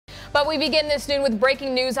But we begin this noon with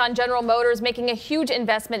breaking news on General Motors making a huge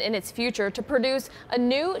investment in its future to produce a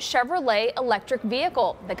new Chevrolet electric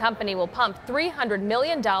vehicle. The company will pump $300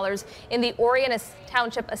 million in the Orion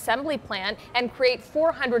Township Assembly Plant and create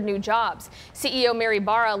 400 new jobs. CEO Mary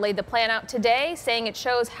Barra laid the plan out today, saying it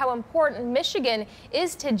shows how important Michigan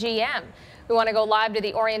is to GM. We want to go live to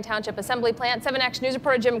the Orion Township Assembly Plant. 7 Action News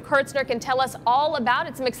reporter Jim Kurtzner can tell us all about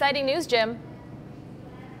it. Some exciting news, Jim.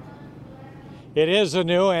 It is a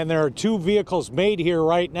new, and there are two vehicles made here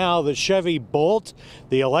right now, the Chevy Bolt,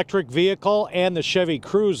 the electric vehicle, and the Chevy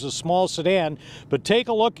Cruze, a small sedan. But take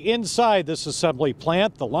a look inside this assembly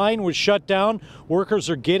plant. The line was shut down. Workers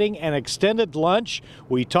are getting an extended lunch.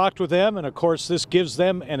 We talked with them, and of course this gives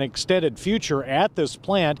them an extended future at this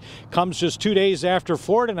plant. Comes just 2 days after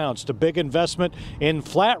Ford announced a big investment in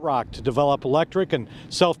Flat Rock to develop electric and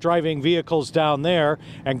self-driving vehicles down there.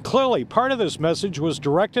 And clearly part of this message was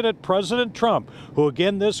directed at President Trump, who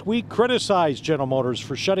again this week criticized General Motors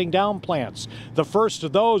for shutting down plants. The first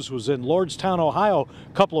of those was in Lordstown, Ohio,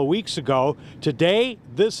 a couple of weeks ago. Today,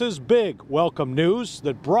 this is big welcome news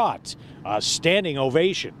that brought a standing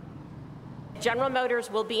ovation. General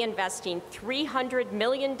Motors will be investing $300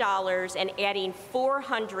 million and adding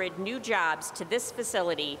 400 new jobs to this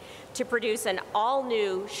facility to produce an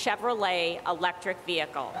all-new Chevrolet electric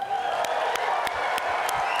vehicle.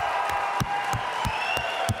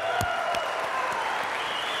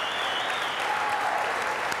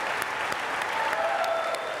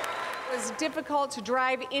 It was difficult to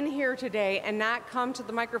drive in here today and not come to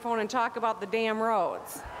the microphone and talk about the damn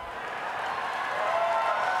roads.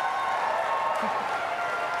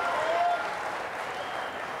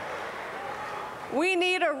 We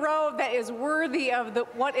need a road that is worthy of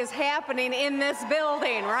what is happening in this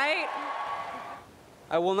building, right?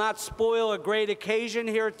 I will not spoil a great occasion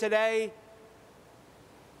here today,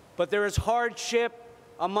 but there is hardship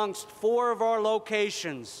amongst 4 of our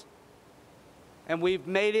locations, and we've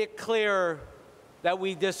made it clear that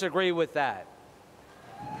we disagree with that.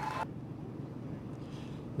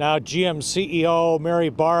 Now, GM CEO Mary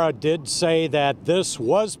Barra did say that this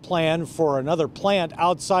was planned for another plant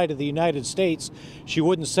outside of the United States. She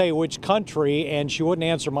wouldn't say which country, and she wouldn't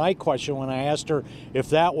answer my question when I asked her if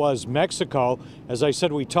that was Mexico. As I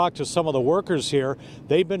said, we talked to some of the workers here.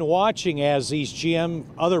 They've been watching as these GM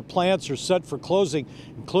other plants are set for closing,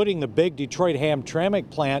 including the big Detroit Hamtramck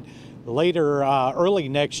plant later early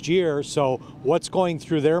next year. So what's going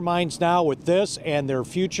through their minds now with this and their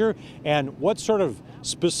future, and what sort of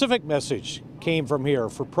specific message came from here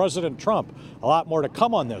for President Trump? A lot more to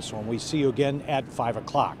come on this when we see you again at 5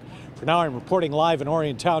 o'clock. For now, I'm reporting live in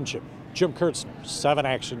Orion Township. Jim Kurtzner, 7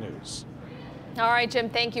 Action News. All right, Jim,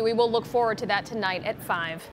 thank you. We will look forward to that tonight at 5.